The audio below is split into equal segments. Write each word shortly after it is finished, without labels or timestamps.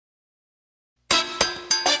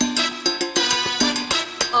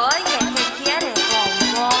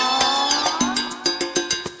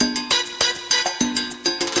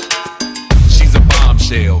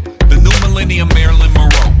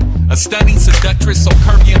stunning seductress, so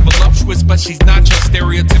curvy and voluptuous, but she's not your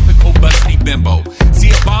stereotypical busty bimbo. See,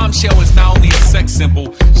 a bombshell is not only a sex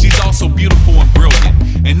symbol, she's also beautiful and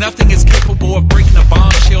brilliant. And nothing is capable of breaking a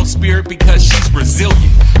bombshell spirit because she's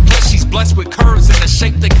resilient. Plus, she's blessed with curves and a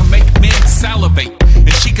shape that can make men salivate.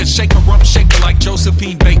 And she could shake a rump shaker like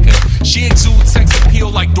Josephine Baker. She exudes sex appeal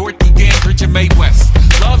like Dorothy Dandridge and Mae West.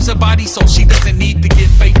 Loves her body so she doesn't need to get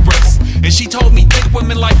fake breasts. And she told me thick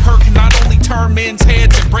women like her can not only turn men's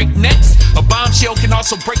heads and break necks, a bombshell can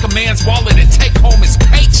also break a man's wallet and take home his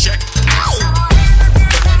paycheck. Ow!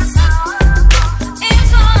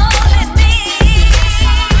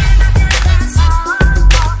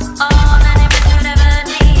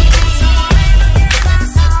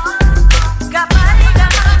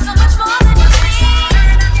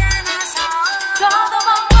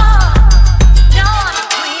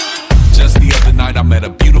 I met a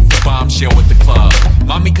beautiful bombshell at the club.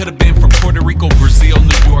 Mommy could have been from Puerto Rico, Brazil,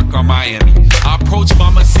 New York, or Miami. I approached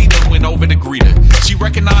Mamacita and went over to greet her. She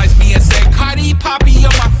recognized me and said, "Cardi, Papi,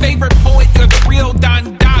 you're my favorite poet, you're the real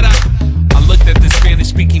Don Dada." I looked at the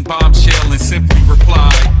Spanish-speaking bombshell and simply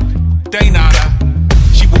replied, "De nada."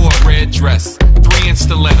 She wore a red dress, 3-inch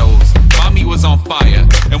stilettos. Mommy was on fire,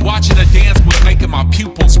 and watching her dance was making my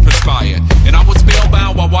pupils perspire. And I was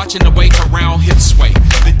spellbound while watching the way her round hips sway.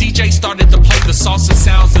 The DJ started to play the salsa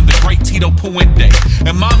sounds of the great Tito Puente.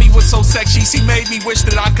 And Mommy was so sexy, she made me wish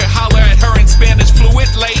that I could holler at her in Spanish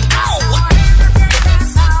fluently. Ow!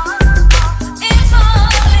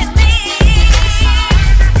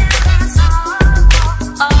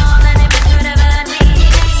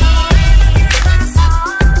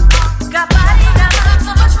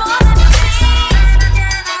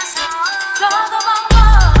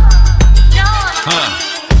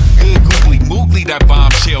 That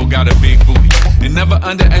bombshell got a big booty. And never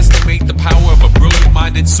underestimate the power of a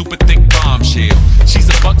brilliant-minded, super thick bombshell. She's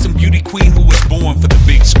a buxom beauty queen who was born for the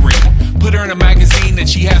big screen. Put her in a magazine and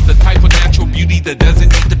she has the type of natural beauty that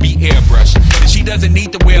doesn't need to be airbrushed. And she doesn't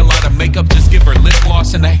need to wear a lot of makeup, just give her lip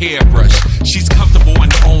gloss and a hairbrush. She's comfortable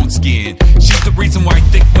in her own skin. She's the reason why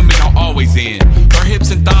thick women are always in. Her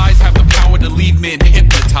hips and thighs have the power to leave men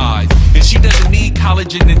hypnotized. And she doesn't need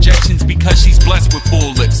collagen injections because she's blessed with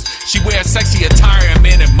full lips. She wears sexy attire and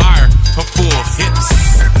men admire her full hips.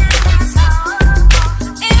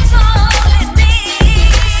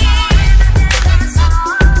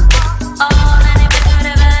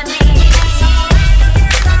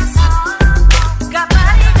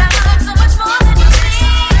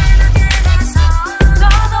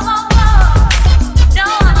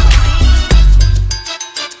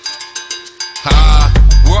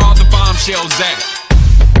 Where all the bombshells at?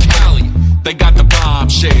 Cali, they got the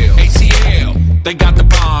bombshell. ATL, they got the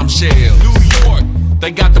bombshell. New York,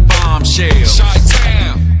 they got the bombshell.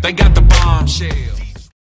 Chi-Town, they got the bombshell.